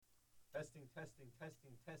Testing.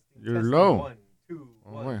 You're low. 1, 2,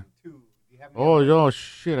 1, 2. Do you have me Oh, on? yo,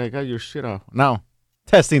 shit. I got your shit off. Now.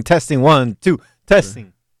 Testing. 1, 2.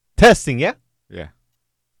 Testing, yeah? Yeah.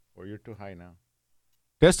 Or you're too high now.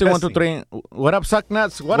 Testing 1, 2, 3. What up, suck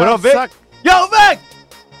nuts? What up, Vic? suck? Yo, Vic!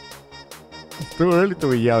 It's too early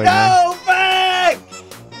to be yelling, man. Yo, Vic!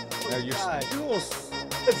 Yeah, you're God. still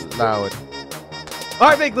loud. All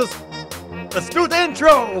right, Vic, let's do the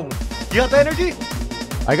intro. You got the energy?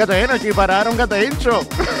 I got the energy, but I don't got the intro.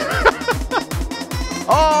 The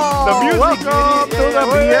music. welcome to the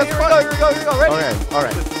BS. Here we go. Ready? All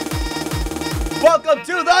right. Welcome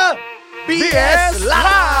to the BS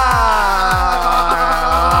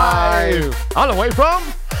Live. All the way from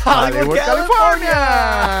Hollywood,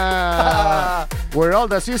 California. Where all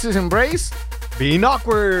the sissies embrace Being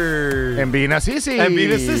awkward. and being a sissy.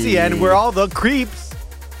 And we're all the creeps.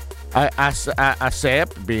 I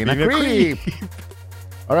accept being a creep.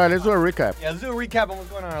 All right, let's do a recap. Yeah, let's do a recap on what's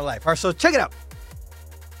going on in our life. All right, so check it out.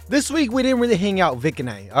 This week, we didn't really hang out, Vic and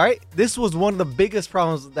I, all right? This was one of the biggest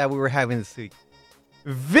problems that we were having this week.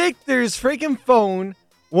 Victor's freaking phone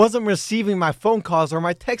wasn't receiving my phone calls or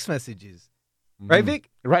my text messages. Right, Vic?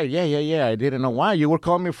 Right, yeah. I didn't know why. You were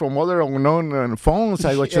calling me from other unknown phones.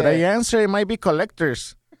 I go, should I answer? It might be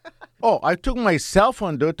collectors. Oh, I took my cell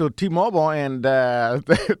phone, dude, to T-Mobile, and I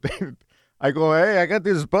go, hey, I got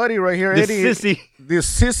this buddy right here, This Eddie. This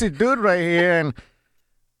sissy dude right here, and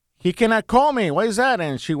he cannot call me. Why is that?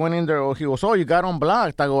 And she went in there. He goes, oh, you got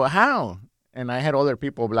unblocked. I go, how? And I had other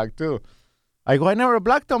people blocked, too. I go, I never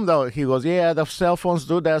blocked them, though. He goes, yeah, the cell phones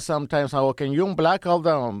do that sometimes. I go, can you unblock all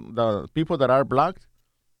the people that are blocked?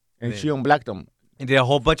 And she unblocked them. And did a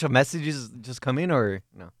whole bunch of messages just come in or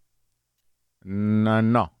no?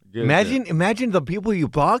 No. Just, Imagine the people you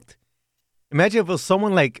blocked. Imagine if it was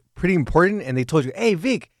someone like pretty important and they told you, hey,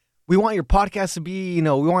 Vic, we want your podcast to be, we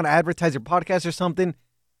want to advertise your podcast or something.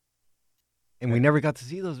 And we never got to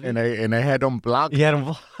see those videos. And I had them blocked. You had them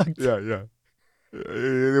blocked. Yeah.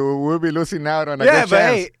 We'll be losing out on a good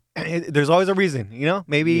chance. Hey, there's always a reason,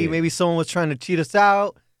 Maybe someone was trying to cheat us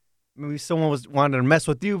out. Maybe someone was wanting to mess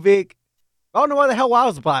with you, Vic. I don't know why the hell I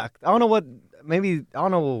was blocked. I don't know.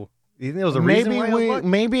 You think there was a reason why I was blocked?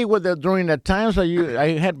 Maybe during the times that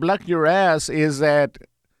I had blocked your ass is that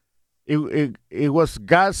it was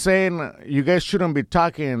God saying you guys shouldn't be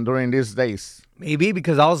talking during these days. Maybe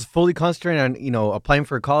because I was fully concentrated on, applying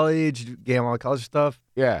for college, getting all the college stuff.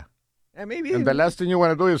 Yeah. And maybe. And the last thing you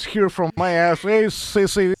want to do is hear from my ass, hey,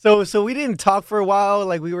 sissy. So we didn't talk for a while.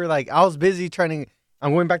 Like we were I was busy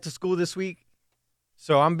I'm going back to school this week.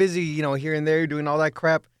 So I'm busy, here and there doing all that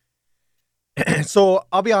crap. So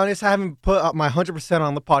I'll be honest, I haven't put up my 100%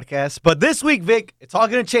 on the podcast. But this week, Vic, it's all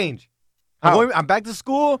going to change. I'm back to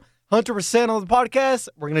school, 100% on the podcast.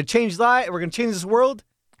 We're going to change that. We're going to change this world.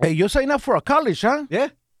 Hey, you signed up for a college, huh? Yeah.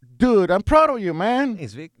 Dude, I'm proud of you, man.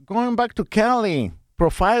 Thanks, Vic. Going back to Cali,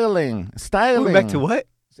 profiling, styling. Going back to what?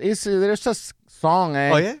 There's a song, eh?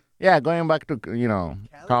 Oh, yeah? Yeah, going back to,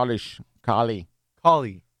 college, Cali.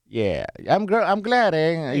 Cali. Yeah, I'm glad,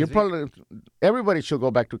 eh? Thanks, You're probably everybody should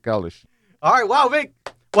go back to college. All right, wow, Vic.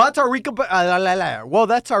 Well, that's our recap.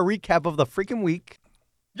 That's our recap of the freaking week.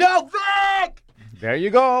 Yo, Vic! There you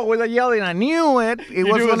go with the yelling. I knew it. It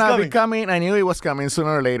was gonna be coming. I knew it was coming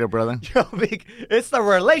sooner or later, brother. Yo, Vic, it's the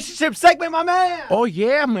relationship segment, my man. Oh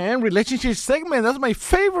yeah, man, relationship segment. That's my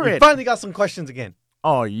favorite. We finally got some questions again.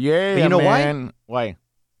 Oh yeah, but you know man. Why?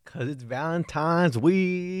 Because it's Valentine's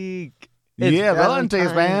week.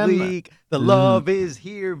 Valentine's, man. Week. The love is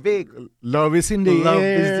here, Vic. Love is in the air. Love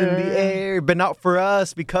is in the air, but not for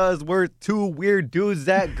us because we're two weird dudes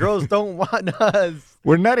that girls don't want us.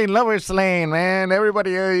 We're not in lover's lane, man.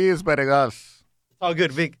 Everybody is but us. It's all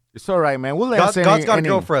good, Vic. It's all right, man. God's got a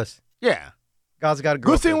girl for us. Yeah. God's got a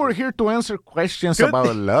girl. Good thing we're here to answer questions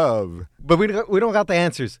about love. But we don't got the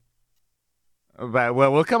answers. But,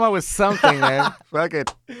 well, we'll come up with something, man. Fuck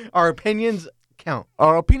it. Our opinions count.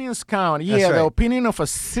 Our opinions count. Yeah, right. The opinion of a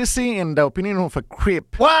sissy and the opinion of a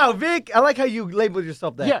creep. Wow, Vic, I like how you labeled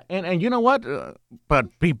yourself that. Yeah, and you know what?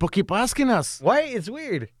 But people keep asking us. Why? It's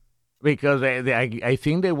weird. Because I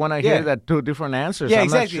think they want to hear that two different answers. Yeah, I'm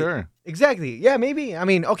exactly. not sure. Exactly. Yeah, maybe. I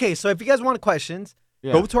mean, okay, so if you guys want questions,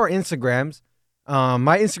 go to our Instagrams.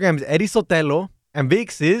 My Instagram is Eddie Sotelo, and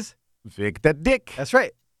Vic's is Vic the Dick. That's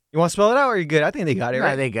right. You want to spell it out or are you good? I think they got it,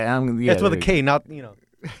 right? They got it. It's with a K, not, no,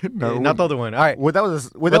 not the other one. All right. Without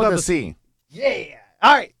the C. Yeah.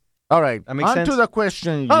 All right. All right. That makes sense. On to the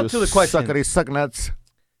question, suckity suck nuts.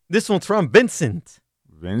 This one's from Vincent.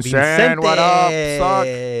 Vincent, what up,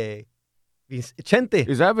 suck? Vicente.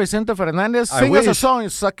 Is that Vicente Fernandez? I Sing us a wish. song,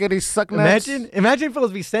 suckity suck nuts. Imagine if it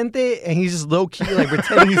was Vicente and he's just low key like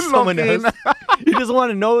pretending he's someone Low-key. else. He doesn't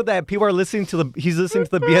want to know that people are listening to he's listening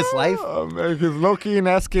to the BS Life. Oh, man, he's low-key and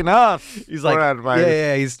asking us. He's like, for advice.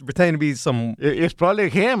 yeah, he's pretending to be some. It's probably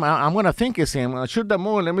him. I'm gonna think it's him. Shoot the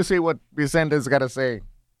moon. Let me see what Vicente's gotta say.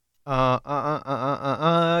 You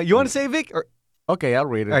want to say Vic? Or Okay, I'll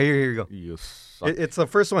read it. all right, here you go. You suck. It's the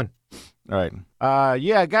first one. All right.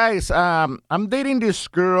 Yeah, guys. I'm dating this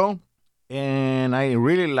girl, and I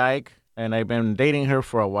really like, and I've been dating her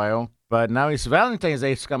for a while. But now it's Valentine's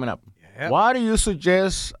Day is coming up. Yeah. Why do you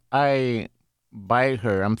suggest I buy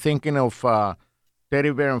her? I'm thinking of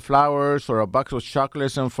teddy bear and flowers, or a box of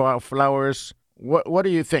chocolates and flowers. What do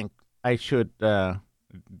you think I should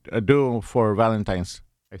do for Valentine's?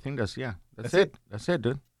 I think that's it. That's it,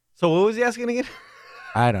 dude. So what was he asking again?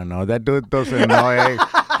 I don't know. That dude doesn't know. Hey,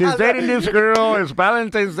 he's dating this girl. It's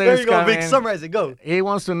Valentine's Day. There is you go, coming. Vic. Summarize it. Go. He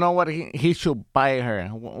wants to know what he should buy her.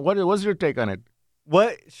 What's your take on it?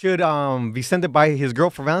 What should Vicente buy his girl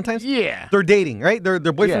for Valentine's? Yeah. They're dating, right? They're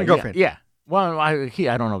boyfriend and girlfriend. Yeah. Well, I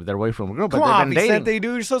don't know if they're boyfriend or girl, but Come on, they've been Vicente, dating.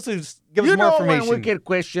 dude. You're supposed to just give You us more know information. when we get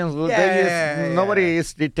questions, Yeah. nobody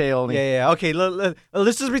is detailed. Yeah. Okay,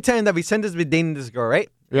 let's just pretend that Vicente's been dating this girl, right?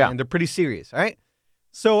 Yeah. And they're pretty serious, all right?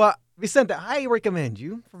 So, Vicente, I recommend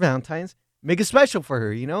you for Valentine's, make it special for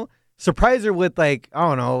her, Surprise her with, like, I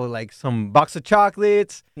don't know, like some box of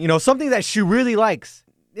chocolates, something that she really likes.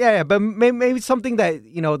 Yeah, but maybe something that,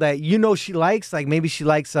 that she likes. Like maybe she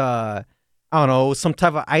likes, I don't know, some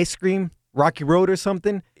type of ice cream, Rocky Road or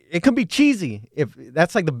something. It could be cheesy. If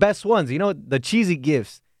that's like the best ones, the cheesy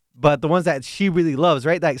gifts. But the ones that she really loves,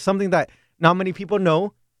 right? Like something that not many people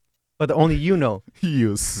know, but only you know.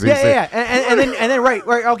 You Yeah. And then right.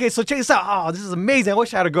 Okay, so check this out. Oh, this is amazing. I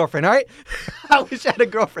wish I had a girlfriend, all right? I wish I had a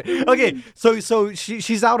girlfriend. Okay, so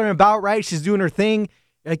she's out and about, right? She's doing her thing.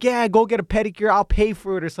 Like, yeah, go get a pedicure. I'll pay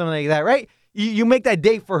for it or something like that, right? You make that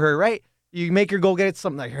date for her, right? You make her go get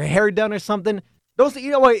something like her hair done or something. Those, at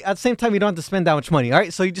the same time, you don't have to spend that much money, all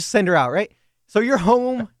right? So you just send her out, right? So you're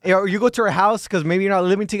home, or you go to her house because maybe you're not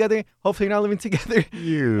living together. Hopefully you're not living together.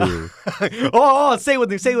 You. Say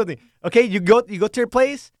with me. Okay, you go to her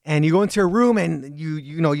place and you go into her room and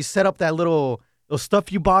you set up that little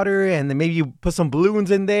stuff you bought her, and then maybe you put some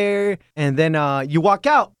balloons in there, and then you walk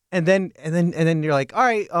out. And then you're like, all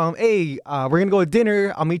right, hey, we're gonna go to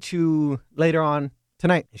dinner. I'll meet you later on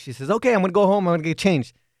tonight. And she says, okay, I'm gonna go home. I'm gonna get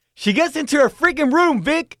changed. She gets into her freaking room,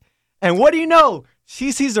 Vic, and what do you know?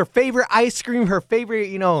 She sees her favorite ice cream, her favorite,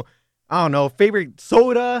 favorite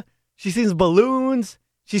soda. She sees balloons.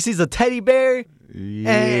 She sees a teddy bear,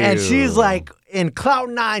 and she's like in cloud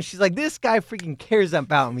nine. She's like, this guy freaking cares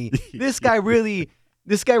about me. This guy really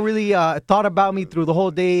thought about me through the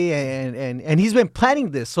whole day, and he's been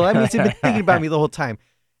planning this. So that means he's been thinking about me the whole time.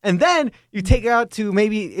 And then you take her out to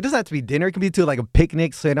maybe, it doesn't have to be dinner. It can be to like a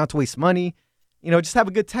picnic so you don't have to waste money. Just have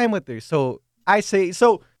a good time with her. So I say,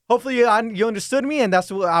 hopefully you understood me, and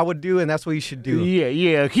that's what I would do, and that's what you should do.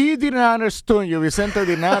 Yeah. He didn't understand you. Vicente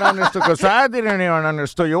did not understand, because I didn't even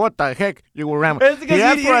understand you. What the heck? You were rambling. He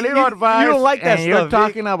asked for a little advice, you don't like that and stuff, you're Vic.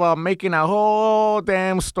 talking about making a whole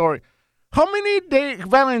damn story. How many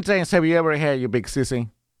Valentine's have you ever had, you big sissy?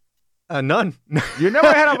 None. You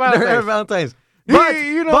never had a Never had a Valentine's?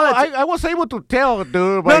 Valentine's. But, I was able to tell,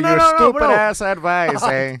 dude, by your stupid-ass advice,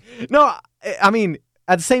 eh? No, I mean,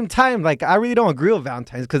 at the same time, like, I really don't agree with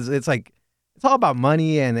Valentine's, because it's like, it's all about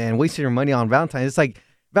money and wasting your money on Valentine's. It's like,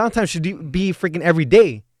 Valentine's should be freaking every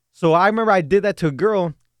day. So I remember I did that to a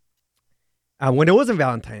girl when it wasn't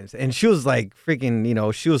Valentine's, and she was like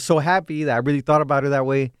freaking, she was so happy that I really thought about her that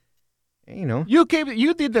way. And, You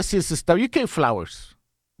did the sissy stuff. You gave flowers.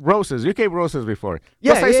 Roses. You gave roses before.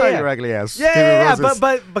 Yeah, I saw your ugly ass. Yeah,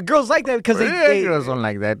 but girls like that because they girls don't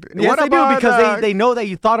like that. Yes, What they about, do, because they know that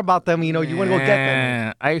you thought about them. You want to go get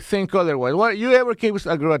them. I think otherwise. What, you ever gave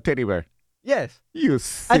a girl a teddy bear? Yes, You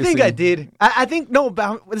sissy. I think I did. I think no,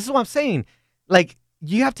 but this is what I'm saying. Like,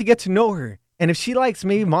 you have to get to know her, and if she likes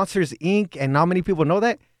maybe Monsters Inc. and not many people know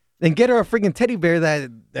that, then get her a freaking teddy bear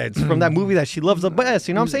that's from that movie that she loves the best.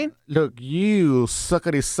 You know what I'm saying? Look, you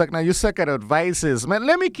suckity suck. Now you suck at advices, man.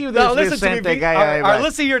 Let me cue this No, listen to me. Vicente Vic. guy. All right,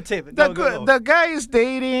 listen to your tip. Go. The guy is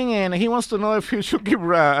dating, and he wants to know if you should give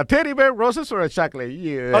a teddy bear, roses, or a chocolate.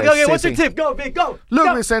 Yeah, Okay, what's your sissy. tip? Go, Vic, go. Look,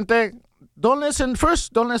 go. Vicente, don't listen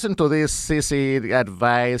to this sissy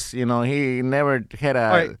advice. He never had a... All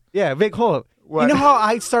right, yeah, Vic, hold up. What? You know how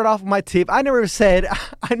I start off my tip? I never said,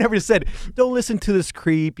 don't listen to this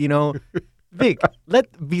creep, Vic,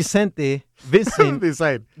 let Vincent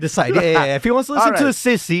decide. decide. Yeah. If he wants to listen All to a right.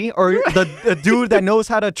 sissy or the dude that knows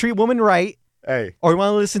how to treat women right, Hey. Or you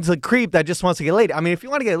want to listen to the creep that just wants to get laid? I mean, if you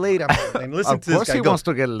want to get laid, I mean, listen Of to this course guy. he Go. wants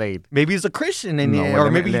to get laid. Maybe he's a Christian, and No,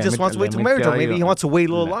 or maybe he just wants to wait till marriage, or maybe he wants to wait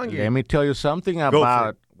a little longer. Let me tell you something for about.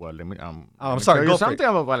 it. Well, let me. I'm let me sorry. Tell Go you for something it.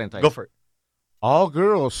 about Valentine's. Go for it. All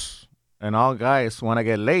girls and all guys want to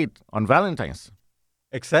get laid on Valentine's.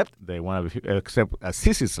 Except They want to accept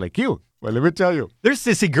sissies like you. Well, let me tell you. there's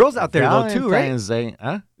sissy girls out there though too, right? Valentine's Day,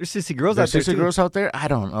 huh? There's sissy girls There's out there sissy too. girls out there. I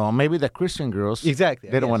don't know. Maybe the Christian girls. Exactly.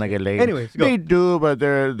 They don't want to get laid. Anyways, go. They do, but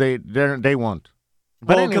they won't.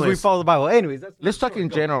 But Well, because we anyways, follow the Bible. Anyways, that's let's talk in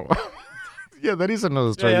Go. general. Yeah, that is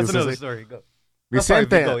another story. Yeah, that's you another see. story. Go. I'm sorry,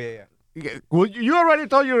 Vicente, Vic, go. Yeah. yeah, well, you already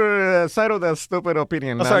told your side of the stupid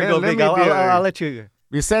opinion. I'm Now, sorry. Go, let Vic. me be- I'll let you.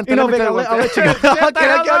 Vicente, You know, let me Vic, tell you I'll let you go. Vicente,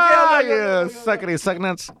 Okay. you suckity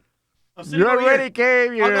sucknuts. You already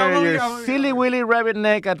gave your silly willy rabbit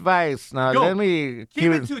neck advice. Now Yo, let me Keep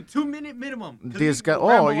give it to a 2-minute minimum. this guy.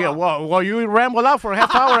 Oh yeah, well you rambled out for a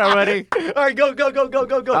half hour already. All right,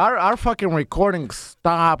 go. Our fucking recording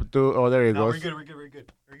stopped. Oh, there it No, goes. we're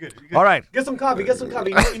good. All right. Get some coffee.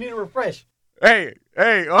 You need a refresh. Hey,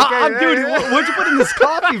 okay. Dude, hey. what'd you put in this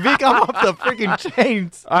coffee, Vic? I'm off the freaking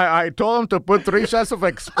chains. I told him to put 3 shots of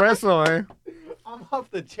espresso. Eh? I'm off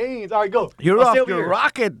the chains. All right, go. You're I'll off stay over your here.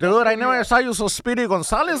 rocket, dude. I never saw you so Speedy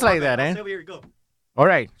Gonzalez like that, I'll eh? stay over here. Go. All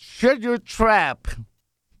right, shut your trap.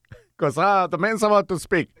 Because the man's about to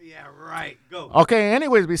speak. Yeah, right. Go. Okay,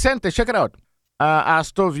 anyways, Vicente, check it out.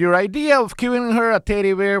 As to your idea of giving her a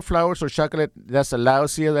teddy bear, flowers, or chocolate, that's a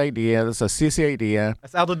lousy idea. That's a sissy idea.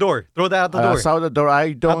 That's out the door. Throw that out the door. That's out the door.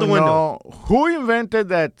 I don't the know window. who invented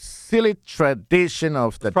that silly tradition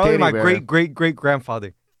of the Probably teddy my bear. great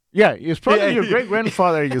grandfather. Yeah, it's probably Yeah. your great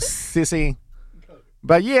grandfather, you sissy.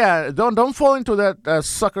 But yeah, don't fall into that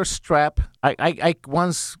sucker trap. I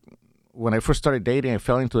once, when I first started dating, I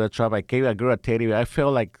fell into that trap. I gave a girl a teddy bear. I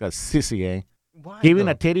felt like a sissy, eh? Why? Giving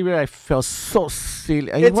though? a teddy bear, I felt so silly.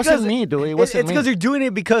 It It's wasn't 'cause- me, dude. It wasn't It's me. because you're doing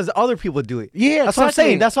it because other people do it. Yeah, That's what I'm exactly.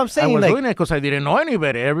 saying. That's what I'm saying. I was Like, doing it because I didn't know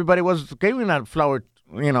anybody. Everybody was giving out flowers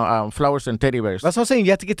and teddy bears. that's what I'm saying.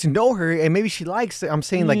 You have to get to know her, and maybe she likes it. I'm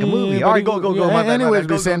saying like a movie. Yeah, All right, but go. yeah, My bad, anyways,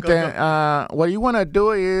 Go. Vicente, what you want to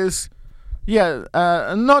do is,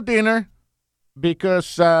 no dinner,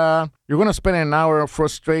 because you're going to spend an hour of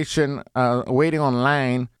frustration waiting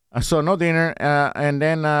online. So no dinner, and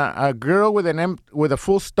then a girl with with a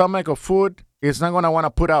full stomach of food is not going to want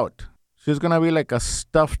to put out. She's going to be like a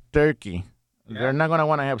stuffed turkey. Yeah. They're not going to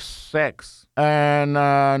want to have sex. And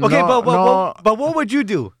Okay, no, but what would you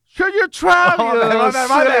do? Shut your trap, Oh, you my bad,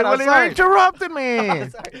 I'm silly- sorry. You interrupted me.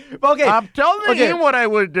 Sorry. But okay, I'm telling him what I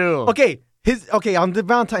would do. okay. On the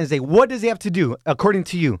Valentine's Day, what does he have to do according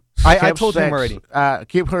to you? I Have told him sex. already.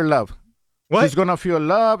 Give her love. What? She's gonna feel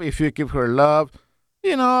love if you give her love.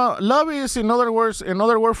 You know, love is another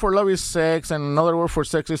word for love is sex, and another word for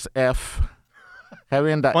sex is F.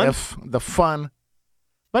 Having the Fun? F, the fun.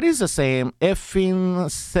 But it's the same. Effing,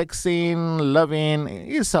 sexing, loving,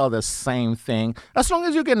 it's all the same thing. As long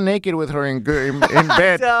as you get naked with her in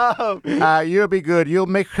bed, you'll be good. You'll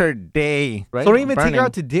make her day. Right? So don't even take Burning. her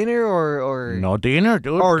out to dinner or No dinner,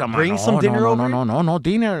 dude. Or Come bring on. some No, dinner no, over? No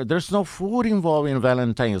dinner. There's no food involved in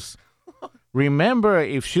Valentine's. Remember,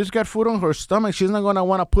 if she's got food on her stomach, she's not going to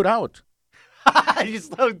want to put out. You're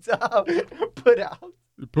so dumb. Put out.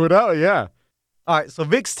 Put out, yeah. All right, so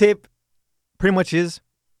Vic's tip pretty much is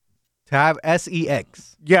to have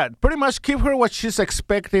sex. Yeah, pretty much give her what she's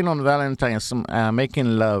expecting on Valentine's,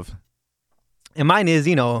 making love. And mine is,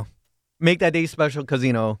 make that day special because,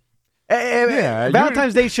 Yeah,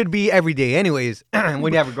 Valentine's Day should be every day anyways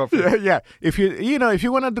when you have a girlfriend. Yeah, if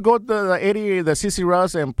you wanted to go to the CC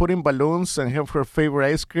Ross and put in balloons and have her favorite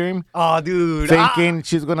ice cream, Oh, dude. thinking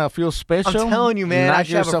she's gonna feel special. I'm telling you, man, I knock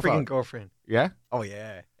should have a yourself freaking out. girlfriend. Yeah. Oh,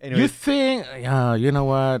 yeah. You Anyways. think? You know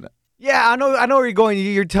what? Yeah, I know where you're going.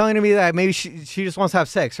 You're telling me that maybe she just wants to have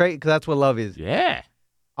sex, right? Because that's what love is. Yeah.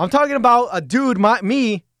 I'm talking about a dude,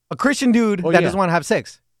 a Christian dude that doesn't want to have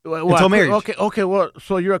sex until marriage. Okay. Well,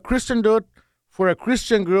 so you're a Christian dude for a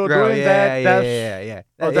Christian girl doing yeah, that.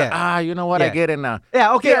 Yeah. You know what? I Yeah. get it now.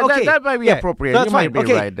 Yeah, okay, Yeah, okay. that might be Yeah, appropriate. that's You might fine. be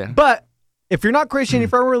Okay, right there. But if you're not Christian,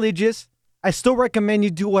 if you're religious, I still recommend you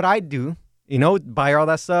do what I do. Buy all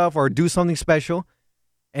that stuff or do something special.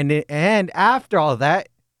 And after all that,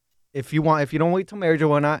 if you don't wait till marriage or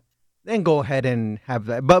whatnot, then go ahead and have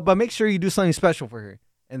that. But make sure you do something special for her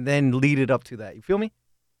and then lead it up to that. You feel me?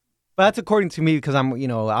 But that's according to me because I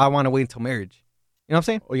want to wait until marriage. You know what I'm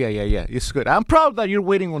saying? Oh, yeah. It's good. I'm proud that you're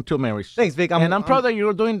waiting until marriage. Thanks, Vic. I'm proud that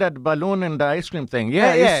you're doing that balloon and the ice cream thing.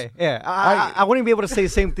 Yeah. I wouldn't be able to say the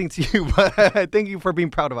same thing to you, but thank you for being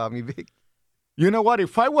proud about me, Vic. You know what?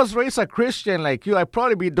 If I was raised a Christian like you, I'd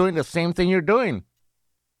probably be doing the same thing you're doing.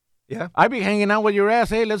 Yeah. I be hanging out with your ass.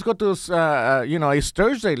 Hey, let's go to, it's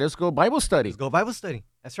Thursday. Let's go Bible study. Let's go Bible study.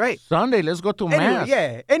 That's right. Sunday, let's go to Anyway, mass.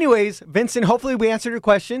 yeah. Anyways, Vincent, hopefully we answered your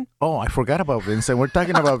question. Oh, I forgot about Vincent. We're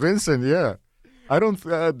talking about Vincent. Yeah. I don't.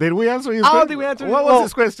 Did we answer his? I don't question? think we answered. What was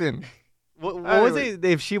his question? What was it?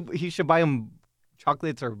 If he should buy him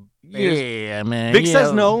chocolates or bears? Yeah, man. Vic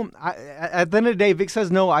says no. At the end of the day, Vic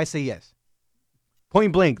says no. I say yes.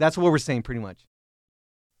 Point blank. That's what we're saying, pretty much.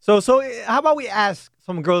 So how about we ask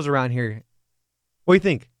some girls around here? What do you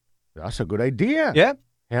think? That's a good idea. Yeah.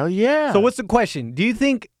 Hell yeah. So what's the question? Do you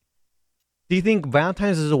think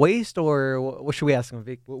Valentine's is a waste, or what should we ask them,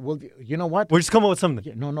 Vic? Well, you know what? We're just coming up with something.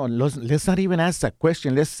 Yeah, no. Let's not even ask that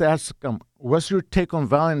question. Let's ask them, what's your take on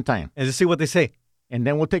Valentine? And just see what they say. And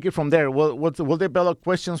then we'll take it from there. We'll develop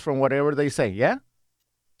questions from whatever they say, yeah?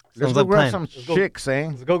 Let's Sounds go like grab plan. some chicks, eh?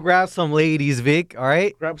 Let's go grab some ladies, Vic. All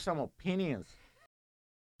right? Grab some opinions.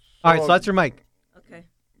 All right, so that's your mic. Okay.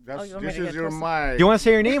 This you want me to is get your closer? mic. Do you want to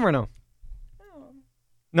say your name or no?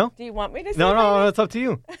 No? Do you want me to say No, my name? it's up to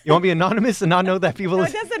you. You want to be anonymous and not know that people No,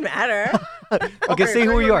 listen? it doesn't matter. Okay, say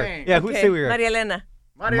who say you your are. name. Yeah, who say who you are. Maria Elena.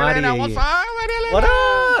 Maria Elena, Maria. what's up, Maria Elena?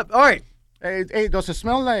 What up? All right. Hey, does it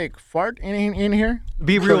smell like fart in here?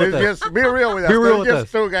 Be real with us. Just be real with us. Be real There's with just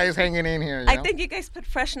us. two guys hanging in here. I think you guys put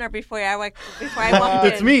freshener before I walked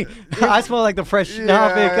in. It's me. I smell like the fresh Vic.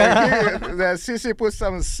 The Sissy put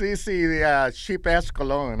some Sissy cheap ass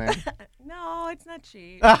cologne. Eh? No, it's not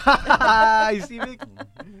cheap. You see, Vic?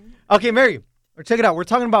 Okay, Mary, check it out. We're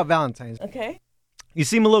talking about Valentine's. Okay. You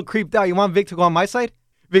seem a little creeped out. You want Vic to go on my side?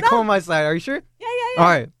 Vic, come on my side. Are you sure? Yeah. All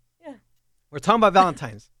right. Yeah. We're talking about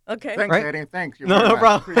Valentine's. Okay. Thanks, Right? Eddie. Thanks. You're No very much.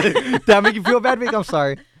 problem. Did that make you feel bad, Vic? I'm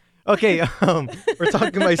sorry. Okay, we're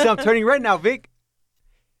talking about. I'm turning red now, Vic.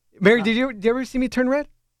 Mary, did you ever see me turn red?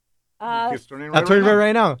 He's turning I'm red turning red now.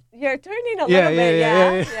 right now. You're turning a Yeah, little bit.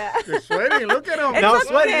 yeah. Yeah. You're sweating. Look at him. It's Now I'm okay.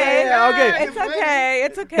 sweating. Yeah, okay. It's okay.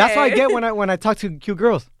 It's okay. That's what I get when I talk to cute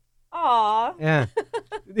girls. Aw. Yeah.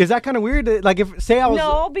 Is that kind of weird? Like if say I was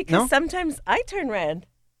No, because no? sometimes I turn red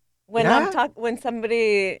when Yeah? when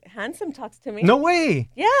somebody handsome talks to me. No way.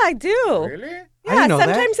 Yeah, I do. Really? I Yeah, didn't know that.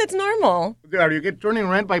 sometimes it's normal. Are you turning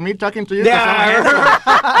red by me talking to you? Yeah.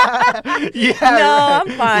 Yeah. No,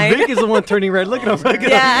 I'm fine. Vic is the one turning red. Look at him. Look at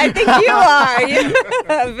Yeah, him. I think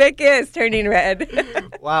you are. Vic is turning red.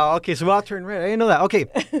 Wow. Okay, so I'll turn red. I didn't know that. Okay,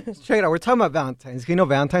 let's check it out. We're talking about Valentine's. You know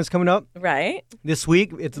Valentine's coming up Right? this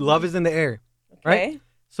week. It's love is in the air. Right? Okay.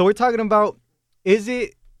 So we're talking about is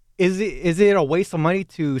it a waste of money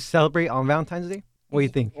to celebrate on Valentine's Day? What do you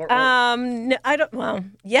think? No, I don't. Well,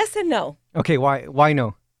 yes and no. Okay, why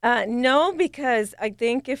no? No, because I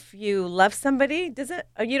think if you love somebody,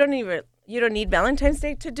 you don't need Valentine's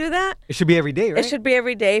Day to do that. It should be every day, right? It should be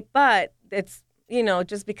every day, but it's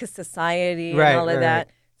just because society Right, and all of right, that.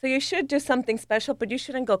 So you should do something special, but you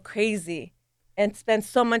shouldn't go crazy and spend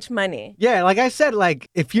so much money. Yeah, like I said, like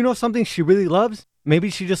if you know something she really loves, maybe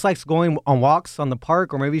she just likes going on walks on the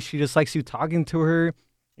park, or maybe she just likes you talking to her.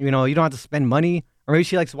 You don't have to spend money, or maybe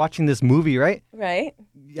she likes watching this movie, right? Right? I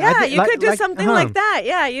Yeah, think- you could do something uh-huh. like that.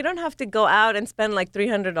 Yeah, you don't have to go out and spend like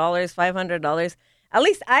 $300, $500. At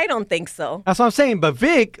least I don't think so. That's what I'm saying. But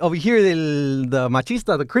Vic over here, the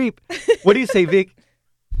machista, the creep. What do you say, Vic?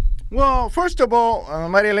 Well, first of all,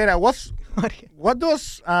 Maria Elena, what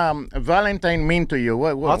does Valentine mean to you?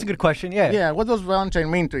 Well, that's a good question. Yeah. Yeah, what does Valentine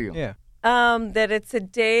mean to you? Yeah. That it's a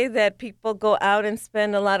day that people go out and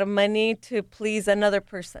spend a lot of money to please another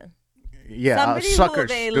person. Yeah, Somebody suckers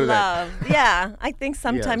who they do that. love. Yeah, I think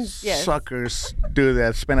sometimes, Yeah, yes. suckers do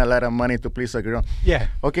that, spend a lot of money to please a girl. Yeah.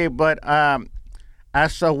 Okay, but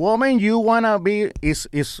as a woman, you want to be,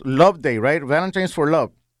 is love day, right? Valentine's for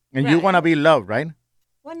love. And you Right. want to be loved, right?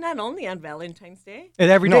 Well, not only on Valentine's Day.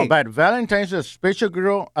 And every No, day. but Valentine's is a special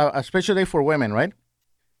a special day for women, right?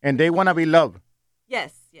 And they want to be loved.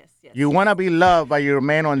 Yes. You want to be loved by your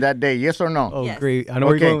man on that day, yes or no? Oh, Yes. great. I know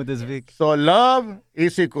where Okay. you're going with this, Vic. So love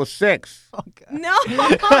is equal sex. Oh, God. No,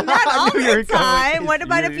 not all knew you were the going with time. this. What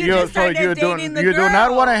about if you just started you dating the you girl? do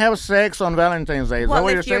not want to have sex on Valentine's Day. Is that Well,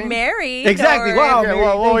 what if you're you're saying? married. Exactly. or- Wow. Yeah, Mary,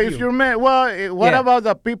 well, thank if you. you're married, what Yeah. about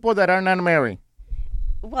the people that are not married?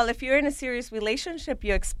 Well, if you're in a serious relationship,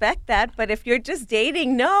 you expect that. But if you're just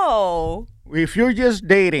dating, no. If you're just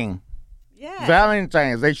dating, Yeah.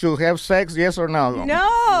 Valentine's, they should have sex, yes or no?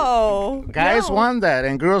 No. Guys no. want that,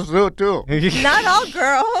 and girls do too. Not all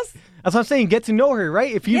girls. That's what I'm saying. Get to know her,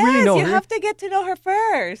 right? If you yes, really know you her. have to get to know her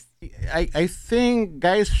first. I think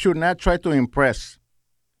guys should not try to impress.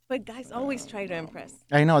 But guys always try to impress.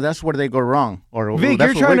 I know that's where they go wrong. Or Vic,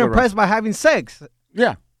 that's you're where trying we to go impress by having sex. wrong.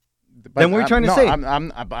 Yeah, Then what are you trying to no, say?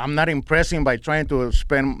 I'm not impressing by trying to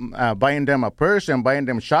spend buying them a purse and buying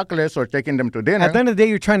them chocolates or taking them to dinner. At the end of the day,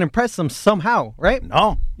 you're trying to impress them somehow, right?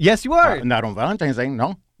 No, Yes, you are. not on Valentine's Day.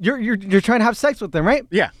 No. You're trying to have sex with them, right?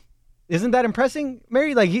 Yeah. Isn't that impressing,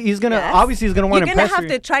 Mary? Like he's gonna Yes. obviously he's gonna want to You're going impress to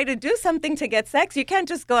have her. to try to do something to get sex. You can't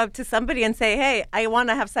just go up to somebody and say, hey, I want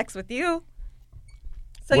to have sex with you.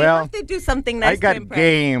 So you Well, have to do something nice I got to impress.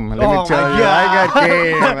 game. Let Oh, me tell my you. God. I got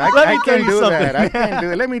game. Let me I tell can you do that. something. I can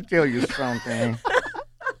do it. Let me tell you something.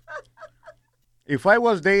 If I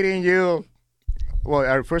was dating you,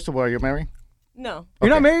 well, first of all, are you married? No. You're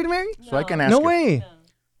not Okay. married, Mary? So I can ask No you. way.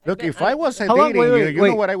 Look, if I was How long- dating wait, you, wait, you wait.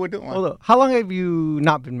 know what I would do? Hold up. How long have you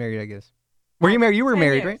not been married? I guess. Were you married? You were 10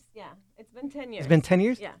 married, years. right? Yeah. It's been 10 years. It's been 10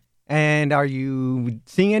 years. Yeah. And are you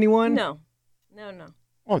seeing anyone? No.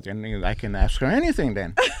 Oh, then I can ask her anything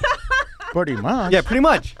then. Pretty much. Yeah, pretty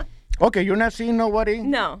much. Okay, you're not seeing nobody?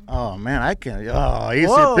 No. Oh, man, I can. Oh, easy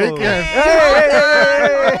Whoa. picking.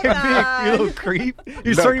 Hey, Hold on. you little creep. You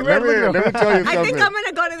Look, starting red with let me tell you I something. think I'm going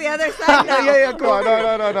to go to the other side now. yeah, come on.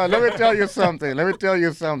 No. Let me tell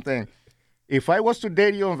you something. If I was to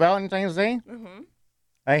date you on Valentine's Day,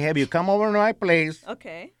 I have you come over to my place,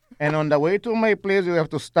 Okay. and on the way to my place, you have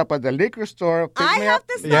to stop at the liquor store, pick I me have up.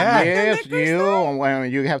 to stop Yeah. at the Yes, liquor you. store?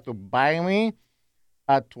 When you have to buy me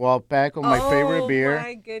a 12-pack of my favorite beer. Oh,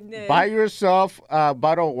 my goodness. Buy yourself a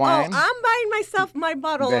bottle of Oh, wine. I'm buying myself my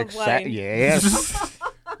bottle of wine. Yes.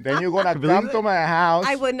 Then you're gonna come to my house,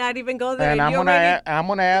 I would not even go there. and I'm You gonna already- I'm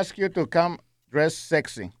gonna ask you to come dress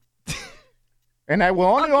sexy. And I will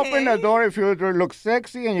only open the Okay. door if you look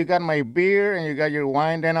sexy and you got my beer and you got your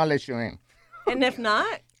wine. Then I'll let you in. And if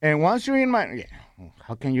not, And once you're in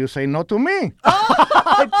how can you say no to me?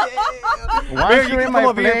 Mary, Once you you're can in come my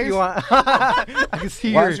over here if place, you want. I can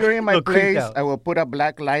see once you're in my little creeped place, out. I will put a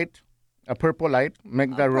black light, a purple light,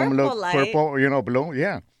 make the room purple look light? purple, blue.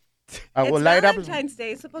 Yeah. I will it's light up. Valentine's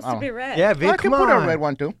Day. It's supposed Oh. to be red. Yeah, Well, Vic, I can come put on. a red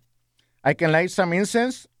one too. I can light some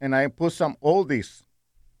incense and I put some oldies,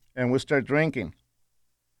 and we start drinking,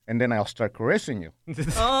 and then I'll start caressing you,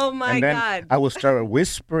 Oh, my and then God. I will start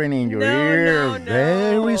whispering in your No, ear no, no.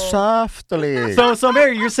 very softly. So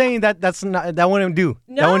Mary, you're saying that wouldn't do.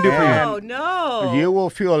 No, That wouldn't do for you. no. You will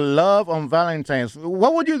feel love on Valentine's.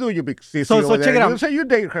 What would you do, you big sissy So over check there? it out. You say you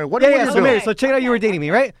date her. What Yeah, would yeah. you So do? Mary, so check it out. You were dating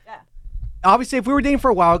me, right? Yeah. Obviously, if we were dating for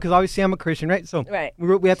a while, because obviously I'm a Christian, right? So Right.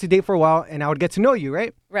 we had to date for a while, and I would get to know you,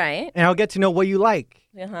 right? Right. And I would get to know what you like.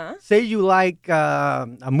 Uh-huh. Say you like a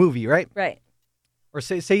movie, right? Right. Or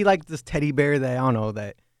say you like this teddy bear that I don't know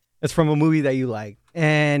that it's from a movie that you like,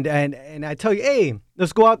 and I tell you, hey,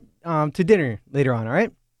 let's go out to dinner later on, all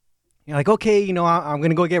right? You're like, okay, I'm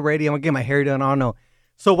gonna go get ready. I'm gonna get my hair done. I don't know.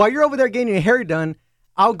 So while you're over there getting your hair done,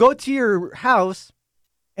 I'll go to your house,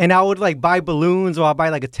 and I would like buy balloons, or I'll buy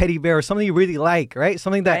like a teddy bear or something you really like, right?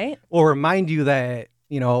 Something that Right. will remind you that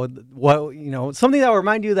something that will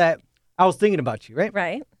remind you that I was thinking about you, right?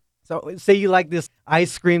 Right. So say you like this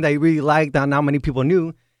ice cream that you really like that not many people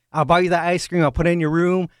knew. I'll buy you that ice cream. I'll put it in your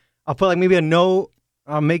room. I'll put like maybe a note.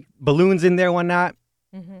 I'll make balloons in there, whatnot.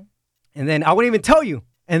 Mm-hmm. And then I wouldn't even tell you.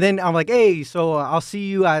 And then I'm like, hey, so I'll see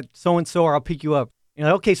you at so-and-so, or I'll pick you up. You're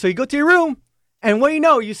like, okay, so you go to your room, and what do you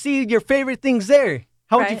know? You see your favorite things there.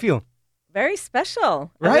 How would you Right. feel? Very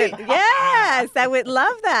special. Right? Yes, I would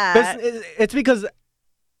love that. But it's because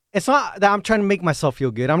it's not that I'm trying to make myself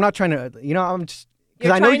feel good. I'm not trying to, I'm just...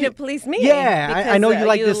 You're I know trying you, to please me. yeah, I know because, you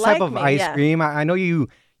like this type of me, ice yeah. cream. I know you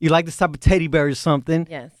like this type of teddy bear or something.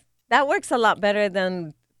 Yes. That works a lot better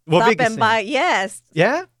than What stop Vic is and buy. saying. Yes.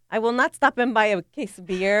 Yeah? I will not stop and buy a case of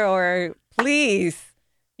beer or please.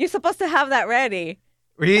 You're supposed to have that ready.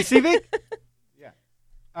 Really, see, Vic?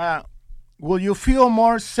 Will you feel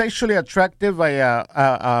more sexually attractive by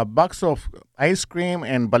a box of ice cream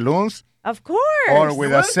and balloons, Of course. or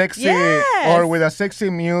with a sexy, Yes. or with a sexy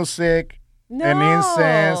music and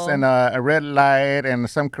incense and a red light and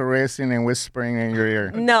some caressing and whispering in your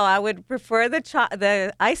ear? No, I would prefer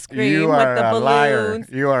the ice cream You with are the a liar. balloons.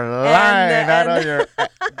 You are lying out of your.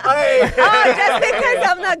 Oh, just because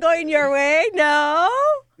I'm not going your way? No.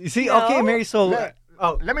 You see, No. okay, Mary, so...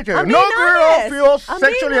 Let me tell you, I'm no being girl honest. feels I'm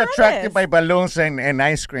sexually being attracted honest. by balloons and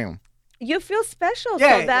ice cream. You feel special,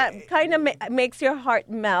 Yeah. so that kind of makes your heart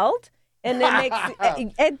melt, and it makes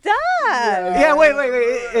it does. Yeah, wait.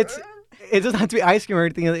 It doesn't have to be ice cream or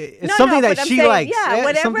anything. It's No, something no, that but I'm she saying, likes. Yeah,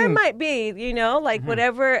 whatever something- it might be, like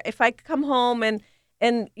whatever. If I come home and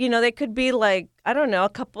there could be like, I don't know, a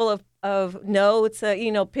couple of notes,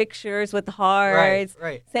 pictures with hearts,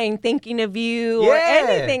 right. saying thinking of you or Yeah.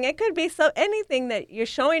 anything. It could be anything that you're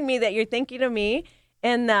showing me that you're thinking of me,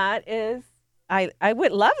 and that is I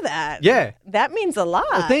would love that. Yeah. That means a lot.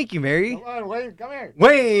 Well, thank you, Mary. Come on, Wayne, come here.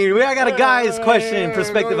 Wayne, I got a guy's question,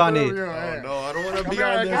 perspective on it. Oh, no, I don't want to be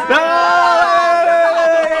on this.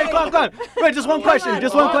 Come on. Wait, just one question.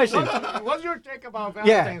 Just one question. What's your take about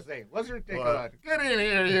Valentine's Day? What's your take about it? Get in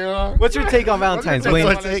here, you. What's your take on Valentine's, Wayne?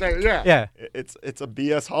 Yeah. It's a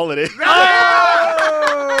BS holiday.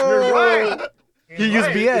 You're right. You use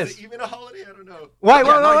BS. Is it even a holiday? I don't know. Why?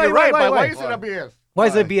 You're right, but why Why is it a BS? Why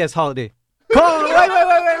is it a BS holiday? Come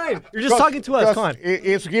on, wait. You're just talking to us. Come on.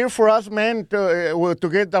 It's here for us, man, to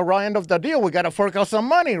get the raw end of the deal. We got to fork out some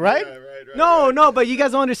money, right? Right. No, but you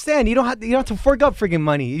guys don't understand. You don't have to fork up freaking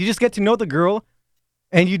money. You just get to know the girl,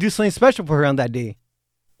 and you do something special for her on that day.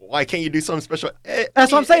 Why can't you do something special?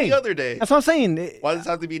 That's what I'm saying. Any other day. That's what I'm saying. Why does it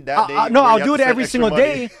have to be that day? No, where I'll you do have it to every spend single extra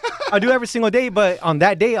day. money? I'll do it every single day, but on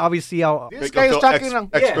that day, obviously, I'll. This guy's talking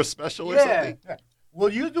extra special or something. Will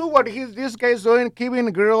you do what this guy's doing, giving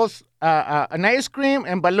girls an ice cream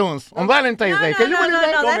and balloons on Valentine's Day? Can you believe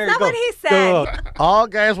that? No, that's not what he said. All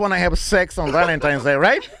guys want to have sex on Valentine's Day,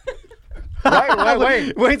 right? Right,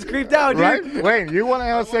 Wayne. Wayne's creeped out, dude. Right? Wayne, you want to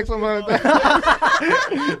have sex on Valentine's Day?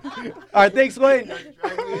 All right, thanks, Wayne.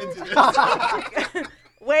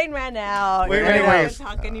 Wayne ran out. Wayne He ran out. doesn't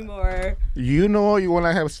talk anymore. You know you want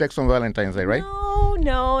to have sex on Valentine's Day, right?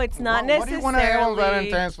 No, it's not What necessarily. do you want to have on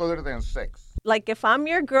Valentine's other than sex? Like if I'm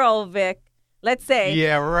your girl, Vic, let's say.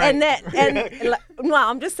 Yeah, right. No,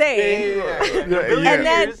 I'm just saying.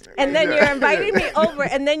 And then you're inviting me over,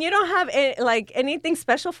 and then you don't have anything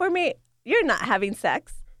special for me. You're not having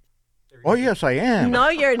sex. Oh, yes, I am. No,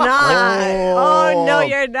 you're not. Oh, no,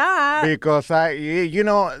 you're not. Because First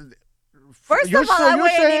of all, I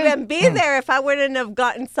wouldn't even be there if I wouldn't have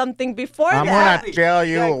gotten something before I'm that. going to tell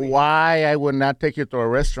you why I would not take you to a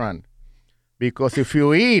restaurant. Because if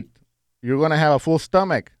you eat, you're going to have a full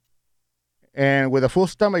stomach. And with a full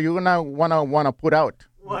stomach, you're going to want to put out.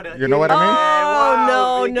 You know what I mean? Oh,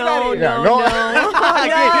 no. Give me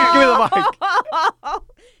the mic.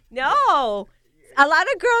 No. A lot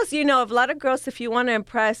of girls, if you want to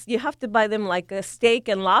impress, you have to buy them like a steak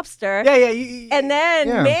and lobster. Yeah. And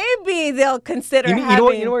then maybe they'll consider You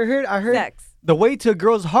know what I heard? I heard sex. The way to a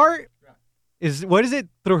girl's heart is, what is it?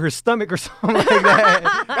 Through her stomach or something like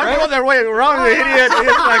that. That's the other way around, you idiot.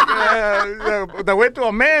 It's like the way to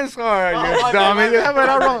a man's heart, you dummy. You have it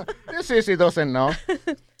all wrong. This Sissy doesn't know.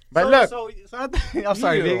 But So I'm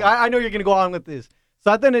sorry, Vic. I know you're going to go on with this.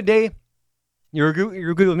 So at the end of the day, you're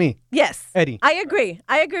good with me. Yes. Eddie. I agree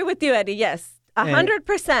with you, Eddie. Yes.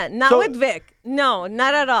 100%. Not with Vic. No,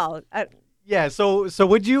 not at all. Yeah. So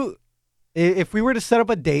would you, if we were to set up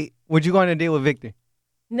a date, would you go on a date with Victor?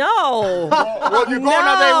 No. Well, you go on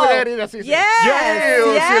a date with Eddie. That's easy.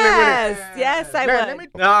 Yes, I would.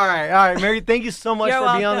 All right, Mary. Thank you so much You're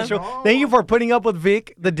for being on the show. welcome. Thank you for putting up with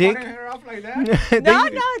Vic, the dick. Cutting her off like that? No,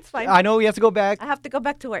 it's fine. I know we have to go back. I have to go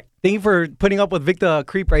back to work. Thank you for putting up with Vic, the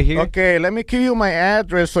creep right here. Okay, let me give you my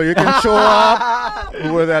address so you can show up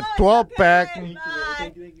with a 12-pack.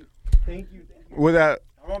 Thank you. With a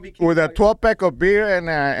 12-pack of beer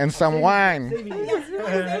and some wine.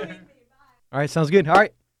 All right, sounds good. All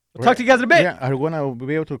right, we'll talk to you guys in a bit. Yeah, are we gonna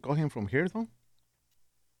be able to call him from here though?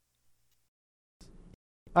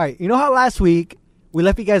 All right, you know how last week we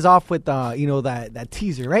left you guys off with that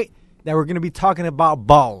teaser, right? That we're gonna be talking about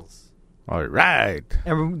balls. All right.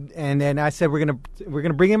 And then I said we're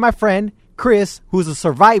gonna bring in my friend Chris, who's a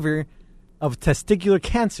survivor of testicular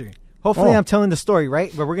cancer. Hopefully, I'm telling the story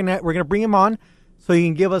right, but we're gonna bring him on so he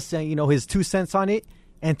can give us his 2 cents on it.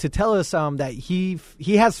 And to tell us that he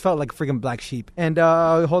has felt like a freaking black sheep. And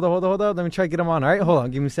hold on. Let me try to get him on. All right, hold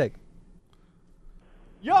on. Give me a sec.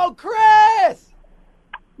 Yo, Chris!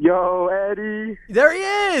 Yo, Eddie. There he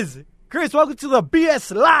is! Chris, welcome to the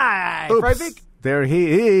BS Live. Oops. Right, Vic? There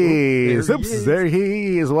he is. There he is. There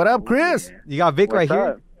he is. What up, Chris? You got Vic right What's here?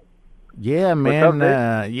 up? Yeah, man.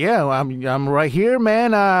 Vic? I'm right here,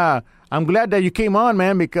 man. I'm glad that you came on,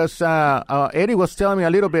 man, because Eddie was telling me a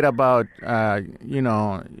little bit about, that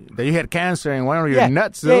you had cancer in one of your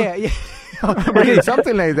nuts. Yeah. Okay,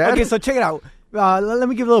 something like that. Okay, so check it out. Let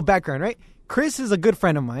me give a little background, right? Chris is a good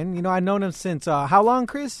friend of mine. I've known him since, how long,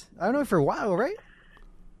 Chris? I don't know, for a while, right?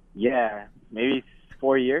 Yeah, maybe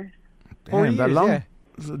 4 years. 4 Damn, that years, long? yeah.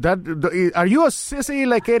 Are you a sissy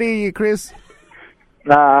like Eddie, Chris?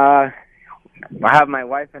 I have my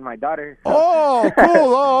wife and my daughter. So. Oh, cool.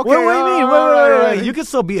 Oh, okay. What do you mean? Wait. Wait. You can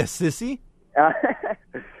still be a sissy.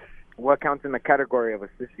 What counts in the category of a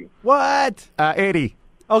sissy? What? Eddie.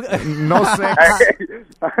 Okay. No sex.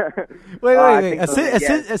 Wait. I A think so,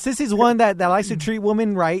 yes. sissy's one that likes to treat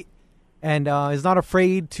women right and is not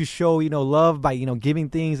afraid to show, love by, giving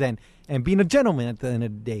things and being a gentleman at the end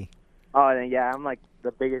of the day. Oh, then yeah, I'm like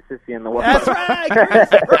the biggest sissy in the world. That's right, Chris.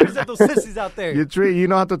 Represent those sissies out there. You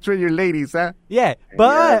know how to treat your ladies, huh? Yeah,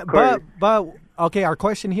 Yeah, of course. but okay. Our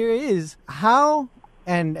question here is how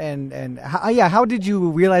and how, how did you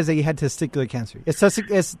realize that you had testicular cancer? It's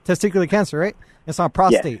testicular cancer, right? It's not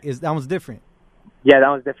prostate. That one's different. Yeah, that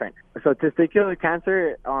was different. So testicular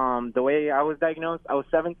cancer, the way I was diagnosed, I was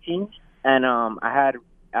 17, and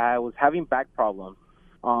I was having back problems.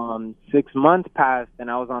 6 months passed,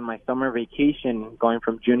 and I was on my summer vacation going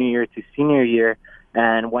from junior year to senior year,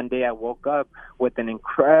 and one day I woke up with an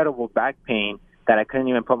incredible back pain that I couldn't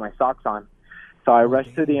even put my socks on. So I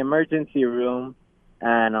rushed to the emergency room,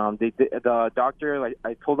 and the doctor,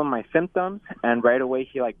 I told him my symptoms, and right away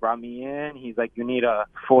he brought me in. He's like, you need a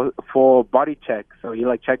full body check. So he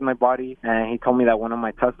checked my body, and he told me that one of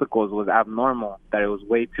my testicles was abnormal, that it was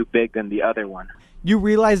way too big than the other one. You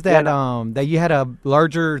realized that that you had a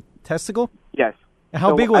larger testicle? Yes.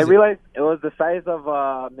 How big was it? I realized it was the size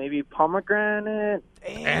of maybe pomegranate.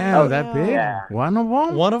 Damn, that big? Yeah. One of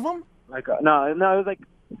them? One of them? No, it was like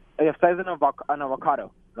the size of an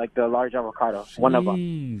avocado, like the large avocado. One of them.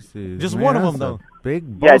 Jesus, Just man, one of that's them, a though. Big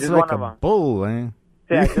Yeah, balls just like one of a them. bull, man.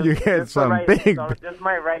 So, yeah, You get just some right, big. So just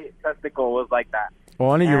my right testicle was like that.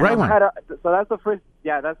 Only your And right one. so that's the first.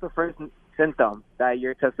 Yeah, that's the first symptom that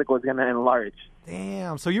your testicle is gonna enlarge.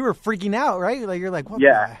 Damn. So you were freaking out, right? Like you're like, what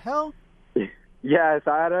Yeah. the hell? Yeah,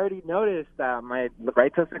 so I had already noticed that my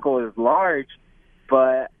right testicle is large,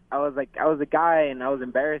 but I was a guy and I was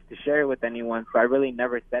embarrassed to share it with anyone, so I really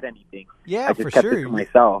never said anything. Yeah, I just for kept sure. it to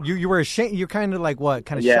myself. You were ashamed. You're kind of like what?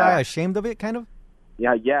 Kind of Yeah. shy, ashamed of it, kind of.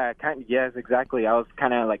 Yeah, yes, exactly. I was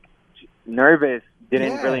kind of nervous,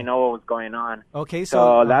 didn't Yeah. really know what was going on. Okay,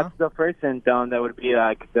 So so that's the first symptom. That would be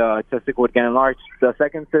the testicle would get enlarged. The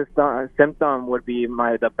second symptom would be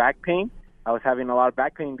the back pain. I was having a lot of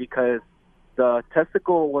back pain because the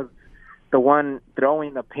testicle was the one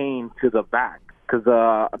throwing the pain to the back because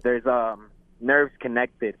there's nerves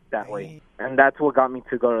connected that way, and that's what got me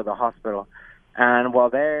to go to the hospital. And while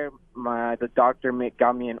there, the doctor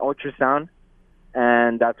got me an ultrasound,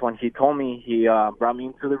 and that's when he told me. He brought me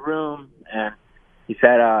into the room and he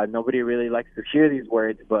said, nobody really likes to hear these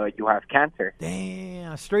words, but you have cancer.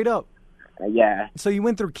 damn, straight up. Yeah. So you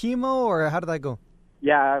went through chemo, or how did that go?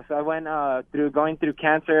 Yeah, so I went going through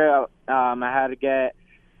cancer. I had to get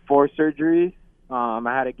 4 surgeries. I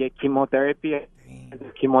had to get chemotherapy.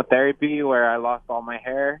 Chemotherapy where I lost all my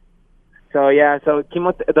hair. So yeah,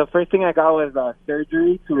 the first thing I got was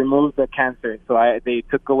surgery to remove the cancer. So they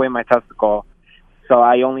took away my testicle. So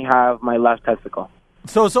I only have my left testicle.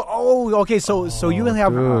 So okay. So you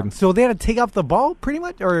have dude. so they had to take off the ball, pretty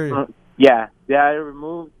much, or Yeah, they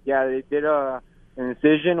removed. Yeah, they did an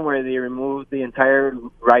incision where they removed the entire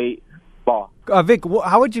right ball. Vic,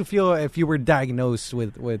 how would you feel if you were diagnosed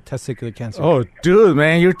with testicular cancer? Oh, dude,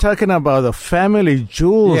 man, you're talking about the family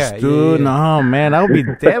jewels, Yeah, dude. yeah. No, man, I would be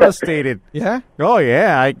devastated. Yeah. Oh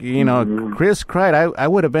yeah, Chris cried. I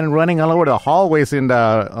would have been running all over the hallways in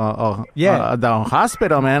the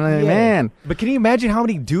hospital, man. Yeah. Man. But can you imagine how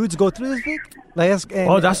many dudes go through this, Vic?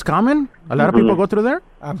 That's common. A lot of people go through there.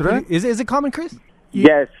 Is it common, Chris?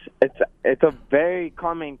 Yes, it's a very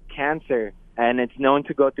common cancer, and it's known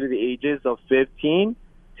to go through the ages of 15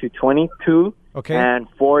 to 22 Okay. and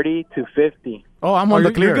 40 to 50. Oh, I'm on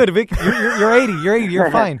the clear. You're good, Vic. You're 80. You're 80.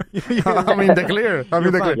 You're fine. I'm in the clear. I'm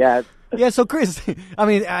in the clear. Yeah, Yeah. So, Chris, I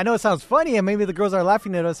mean, I know it sounds funny, and maybe the girls are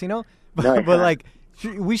laughing at us, but like,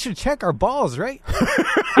 we should check our balls, right?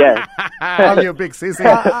 yes. I'm your big sissy.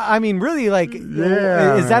 I mean, really, like,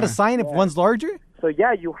 Yeah. is that a sign if one's larger? So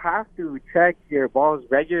yeah, you have to check your balls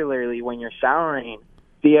regularly when you're showering.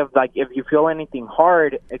 See if you feel anything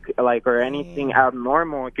hard, or anything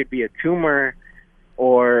abnormal. It could be a tumor,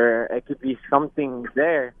 or it could be something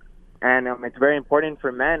there. And it's very important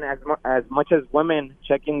for men as much as women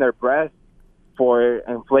checking their breasts for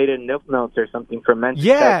inflated lymph nodes or something for men to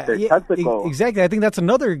check their testicles. Exactly. I think that's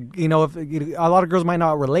another. If a lot of girls might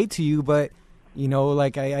not relate to you, but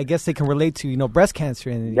I guess they can relate to breast cancer,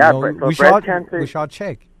 and we should all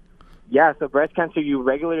check. Yeah, so breast cancer, you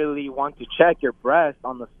regularly want to check your breast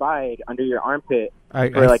on the side under your armpit for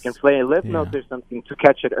inflated lymph nodes or something to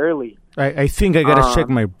catch it early. I think I gotta check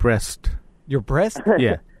my breast. Your breast?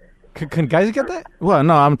 Yeah. Can guys get that? Well,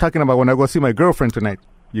 no, I'm talking about when I go see my girlfriend tonight.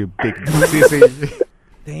 You big sissy.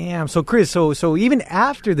 Damn. So Chris, so even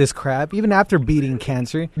after this crap, even after beating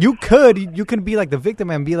cancer, you can be like the victim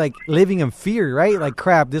and be like living in fear, right? Like,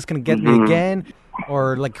 crap, this gonna get me again,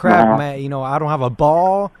 or like, crap, man, I don't have a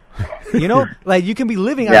ball. Like, you can be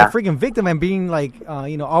living as a freaking victim and being like,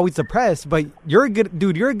 always depressed. But you're a good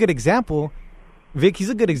dude. You're a good example Vic, he's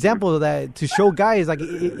a good example of that to show guys like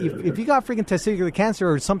if you got freaking testicular cancer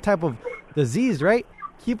or some type of disease, right?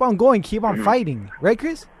 Keep on going, keep on fighting, right,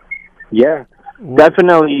 Chris? Yeah,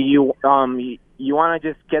 definitely. You want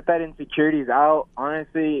to just get that insecurities out.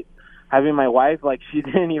 Honestly, having my wife, like, she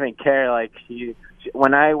didn't even care. Like, she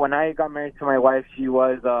when I got married to my wife, she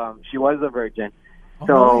was a virgin.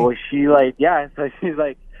 So she like, yeah. So she's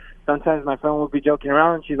like, sometimes my friend will be joking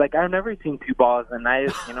around. And she's like, I've never seen two balls, and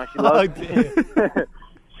she loves me.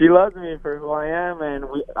 She loves me for who I am, and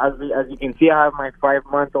as you can see, I have my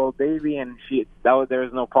 5-month-old baby, and there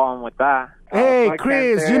was no problem with that. Hey,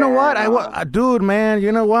 Chris, you know what? Dude, man,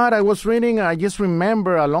 you know what? I was reading, I just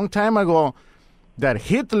remember a long time ago that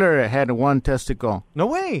Hitler had one testicle. No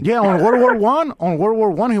way. Yeah, on World War One. On World War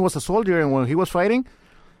One, he was a soldier, and when he was fighting,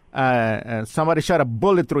 somebody shot a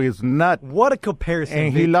bullet through his nut. What a comparison!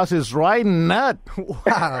 And he lost his right nut.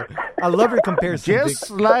 Wow, I love your comparison. Just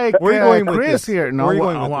Vic. like Where are you going with Chris this? here. No, Where are you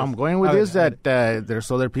going with I'm this? going with this that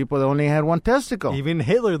there's other people that only had one testicle. Even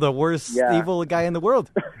Hitler, the worst evil guy in the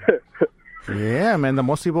world. Yeah, man, the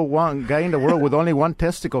most evil guy in the world with only one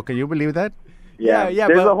testicle. Can you believe that? Yeah. There's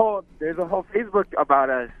but a whole Facebook about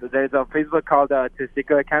us. There's a Facebook called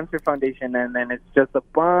Testicular Cancer Foundation, and then it's just a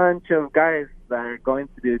bunch of guys that are going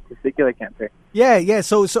through testicular cancer. Yeah.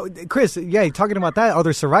 So, Chris, yeah, talking about that,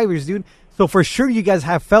 other survivors, dude. So for sure, you guys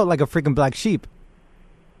have felt like a freaking black sheep.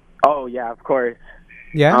 Oh yeah, of course.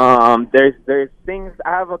 Yeah. There's things.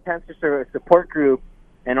 I have a cancer support group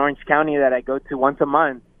in Orange County that I go to once a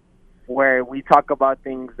month, where we talk about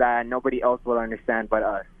things that nobody else will understand but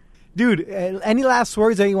us. Dude, any last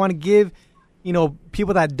words that you want to give,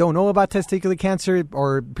 people that don't know about testicular cancer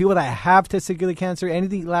or people that have testicular cancer?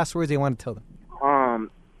 Anything last words that you want to tell them?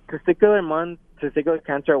 Testicular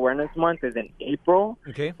Cancer Awareness Month is in April.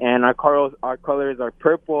 Okay. And our colors are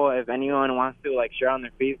purple. If anyone wants to share on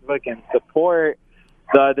their Facebook and support,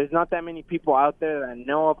 there's not that many people out there that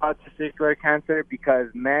know about testicular cancer because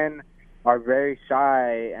men are very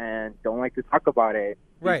shy and don't like to talk about it.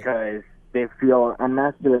 Right. Because they feel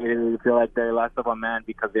unnecessary. They feel like they're less of a man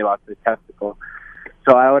because they lost their testicle.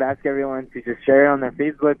 So I would ask everyone to just share it on their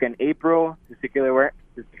Facebook in April, Testicular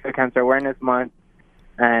Cancer Awareness Month,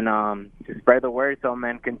 and to spread the word so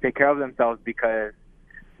men can take care of themselves because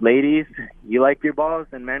ladies, you like your balls,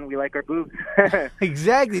 and men, we like our boobs.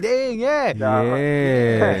 Exactly. Dang, yeah.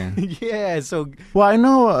 Yeah. Yeah, so... Well, I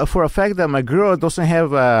know for a fact that my girl doesn't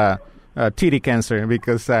have titty cancer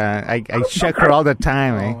because I check her all the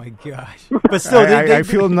time. Oh my gosh! But still, I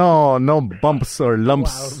feel no bumps or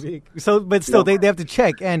lumps. Wow, so, but still, they have to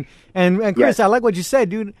check. And Chris, yes. I like what you said,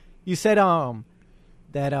 dude. You said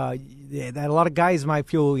that a lot of guys might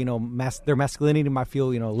feel their masculinity might feel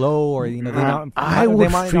low or they might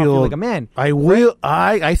not feel like a man. I will.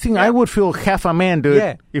 Right? I think I would feel half a man, dude.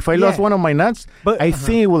 Yeah. If I lost one of my nuts, but I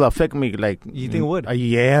think it will affect me. Like you think it would?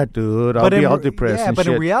 Yeah, dude. I'll be all depressed. Yeah, but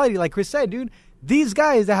in reality, like Chris said, dude, these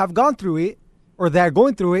guys that have gone through it or that are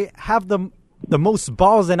going through it have the most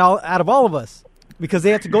balls out of all of us. Because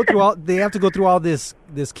they have to go through all this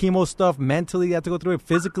chemo stuff mentally. They have to go through it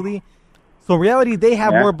physically. So in reality, they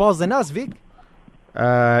have more balls than us, Vic.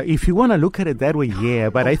 If you want to look at it that way, yeah.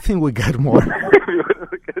 But I think we got more.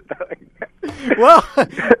 Well,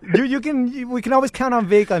 we can always count on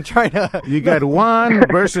Vic on trying to. You got 1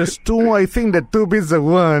 versus 2. I think the 2 beats the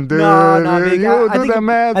 1, dude. No, Vic.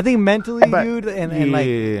 I think mentally, dude, and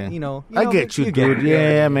I get you, dude.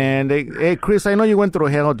 Yeah, man. Hey, Chris, I know you went through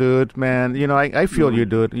hell, dude, man. I feel you,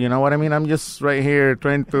 dude. You know what I mean? I'm just right here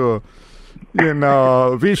trying to,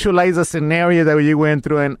 visualize a scenario that you went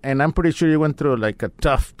through, and I'm pretty sure you went through like a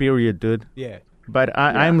tough period, dude. Yeah. But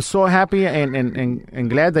I'm so happy and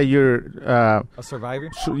glad that you're a survivor.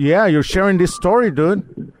 You're sharing this story,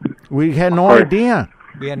 dude. We had no idea.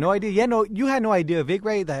 We had no idea. Yeah, no, you had no idea, Vic,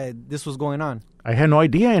 right? That this was going on. I had no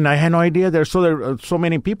idea, and I had no idea there are so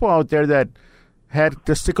many people out there that had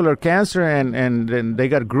testicular cancer, and they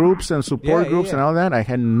got groups and support groups and all that. I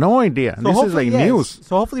had no idea. So this is like news.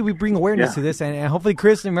 So hopefully we bring awareness to this, and hopefully,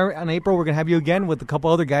 Chris, remember, in April we're gonna have you again with a couple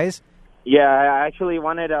other guys. Yeah, I actually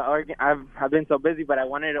wanted to. I've been so busy, but I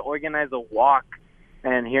wanted to organize a walk,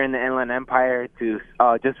 and here in the Inland Empire to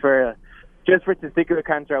just for Testicular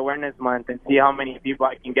Cancer Awareness Month, and see how many people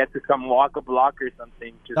I can get to come walk a block or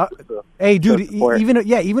something. Hey, dude,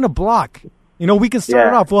 even a block. We can start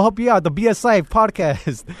it off. We'll help you out. The BS Life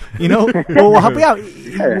podcast. We'll help you out.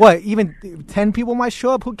 What? Even 10 people might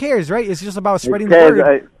show up. Who cares, right? It's just about spreading the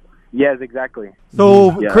word. Yes, exactly.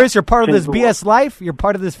 So, Chris, you're part of this BS Life. You're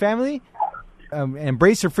part of this family.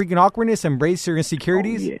 Embrace your freaking awkwardness. Embrace your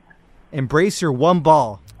insecurities. Embrace your one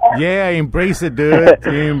ball. Yeah, embrace it, dude.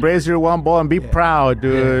 Embrace your one ball and be proud,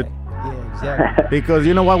 dude. Yeah. Exactly. Because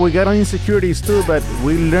you know what, we got our insecurities too, but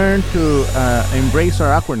we learn to embrace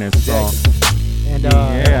our awkwardness. So. And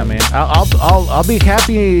Yeah, man. I'll be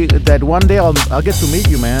happy that one day I'll get to meet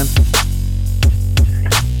you, man.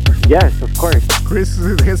 Yes, of course. Chris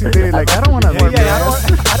is hesitating, like, I don't want to meet you. I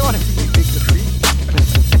don't want to be big the tree.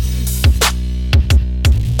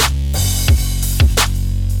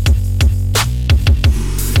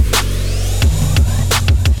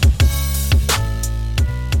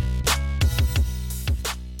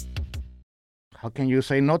 How can you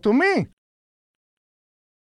say no to me?